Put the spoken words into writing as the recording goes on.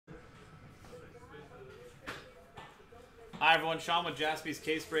Hi everyone, Sean with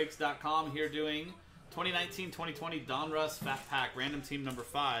JaspysCaseBreaks.com here doing 2019-2020 Donruss Fat Pack Random Team number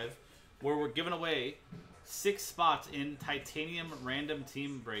 5, where we're giving away 6 spots in Titanium Random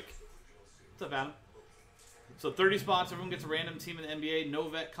Team Break. What's up, Adam? So 30 spots, everyone gets a random team in the NBA. No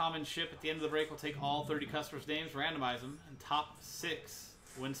vet common ship. At the end of the break, we'll take all 30 customers' names, randomize them, and top 6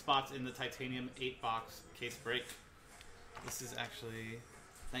 win spots in the Titanium 8-box case break. This is actually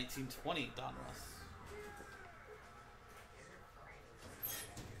 1920 Donruss.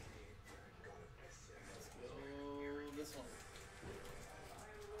 This one.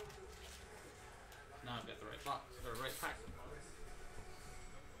 Now I've got the right box, or right pack.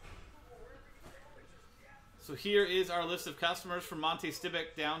 So here is our list of customers from Monte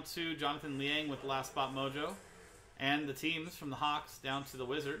Stibek down to Jonathan Liang with Last Spot Mojo, and the teams from the Hawks down to the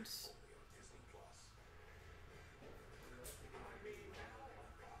Wizards.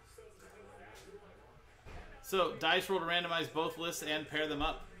 So dice roll to randomize both lists and pair them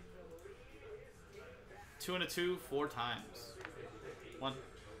up. 2 and a 2, 4 times. 1,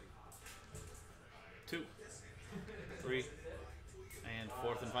 2, 3, and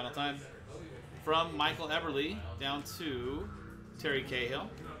 4th and final time. From Michael Eberle down to Terry Cahill.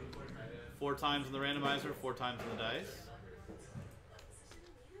 4 times in the randomizer, 4 times in the dice.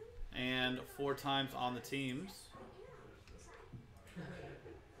 And 4 times on the teams.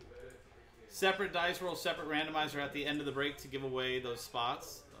 Separate dice roll, separate randomizer at the end of the break to give away those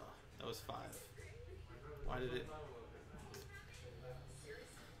spots. Oh, that was 5. Why did it...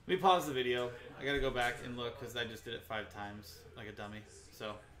 Let me pause the video. I gotta go back and look because I just did it 5 times like a dummy.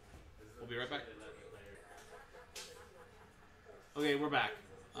 So, we'll be right back. Okay, we're back.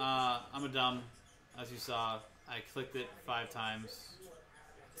 I'm a dumb. As you saw, I clicked it 5 times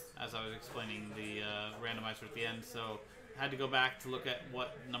as I was explaining the randomizer at the end. So, I had to go back to look at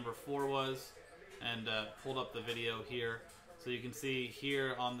what number 4 was and pulled up the video here. So you can see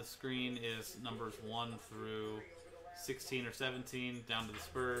here on the screen is numbers 1 through 16 or 17 down to the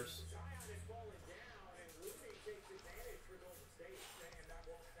Spurs.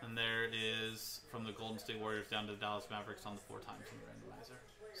 And there is from the Golden State Warriors down to the Dallas Mavericks on the 4 times in the randomizer.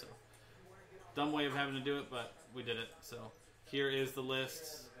 So dumb way of having to do it, but we did it. So here is the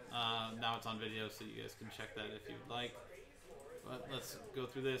list. Now it's on video, so you guys can check that if you'd like. But let's go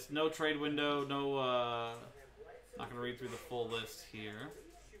through this. No trade window, no... not going to read through the full list here.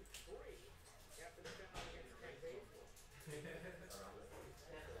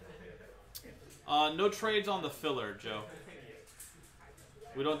 No trades on the filler, Joe.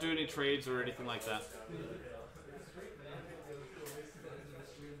 We don't do any trades or anything like that.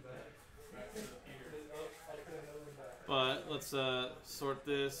 But let's sort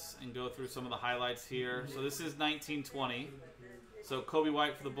this and go through some of the highlights here. So this is 1920. So Kobe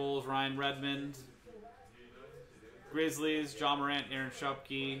White for the Bulls, Ryan Redmond. Grizzlies, John Morant, Aaron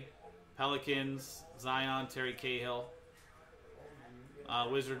Shupke. Pelicans, Zion, Terry Cahill.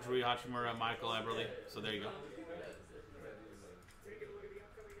 Wizards, Rui Hachimura, Michael Eberle. So there you go.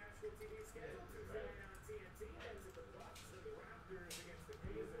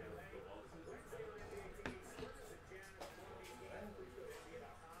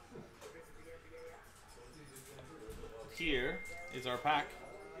 Here is our pack.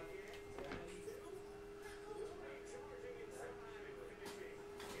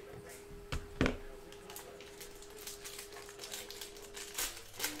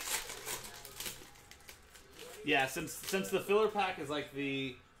 Yeah, since the filler pack is like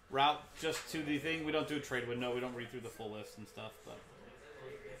the route just to the thing, we don't do a trade window. We don't read through the full list and stuff. But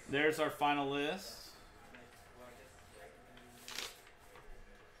there's our final list.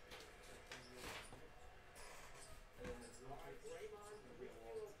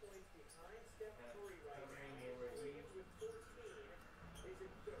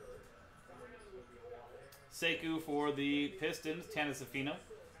 Sekou for the Pistons, Tanasafino.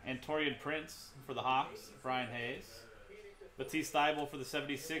 And Torian Prince for the Hawks, Brian Hayes. Batiste Thibault for the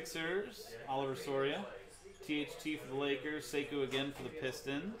 76ers, Oliver Soria. THT for the Lakers, Sekou again for the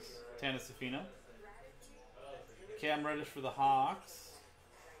Pistons, Tanasafino. Cam Reddish for the Hawks.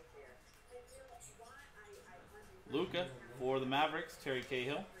 Luka for the Mavericks, Terry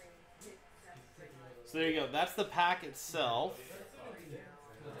Cahill. So there you go. That's the pack itself.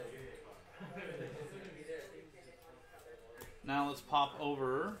 Now let's pop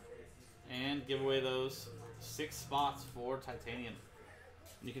over and give away those 6 spots for Titanium.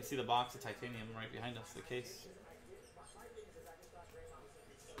 And you can see the box of Titanium right behind us, the case.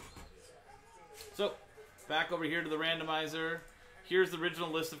 So, back over here to the randomizer. Here's the original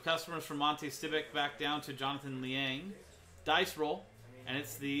list of customers from Monte Stibek back down to Jonathan Liang. Dice roll, and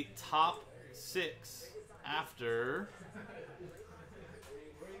it's the top 6 after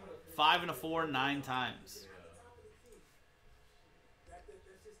 5 and a 4, 9 times.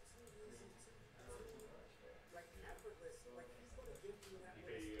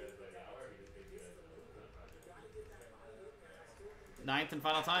 Ninth and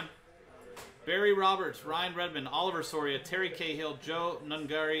final time. Barry Roberts, Ryan Redmond, Oliver Soria, Terry Cahill, Joe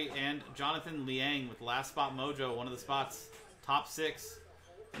Nungari, and Jonathan Liang with last spot mojo, one of the spots. Top 6.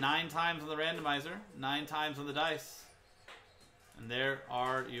 9 times on the randomizer, 9 times on the dice. And there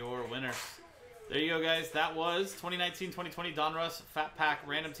are your winners. There you go, guys. That was 2019-2020 Donruss Fat Pack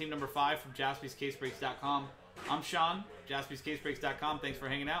Random Team number 5 from JaspysCaseBreaks.com. I'm Sean, JaspysCaseBreaks.com. Thanks for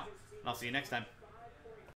hanging out, and I'll see you next time.